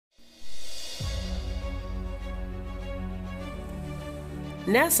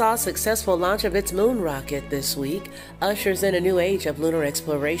NASA's successful launch of its moon rocket this week ushers in a new age of lunar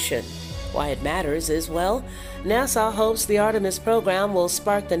exploration. Why it matters is, well, NASA hopes the Artemis program will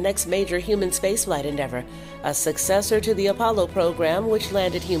spark the next major human spaceflight endeavor, a successor to the Apollo program, which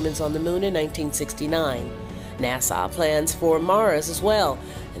landed humans on the moon in 1969. NASA plans for Mars as well,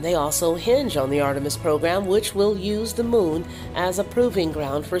 and they also hinge on the Artemis program, which will use the moon as a proving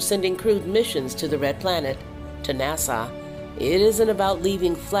ground for sending crewed missions to the Red Planet. To NASA, it isn't about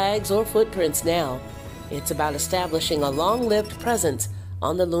leaving flags or footprints now. It's about establishing a long-lived presence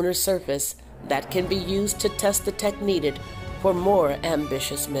on the lunar surface that can be used to test the tech needed for more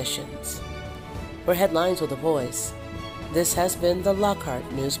ambitious missions. For Headlines with a Voice, this has been the Lockhart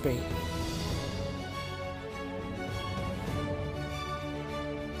News Brief.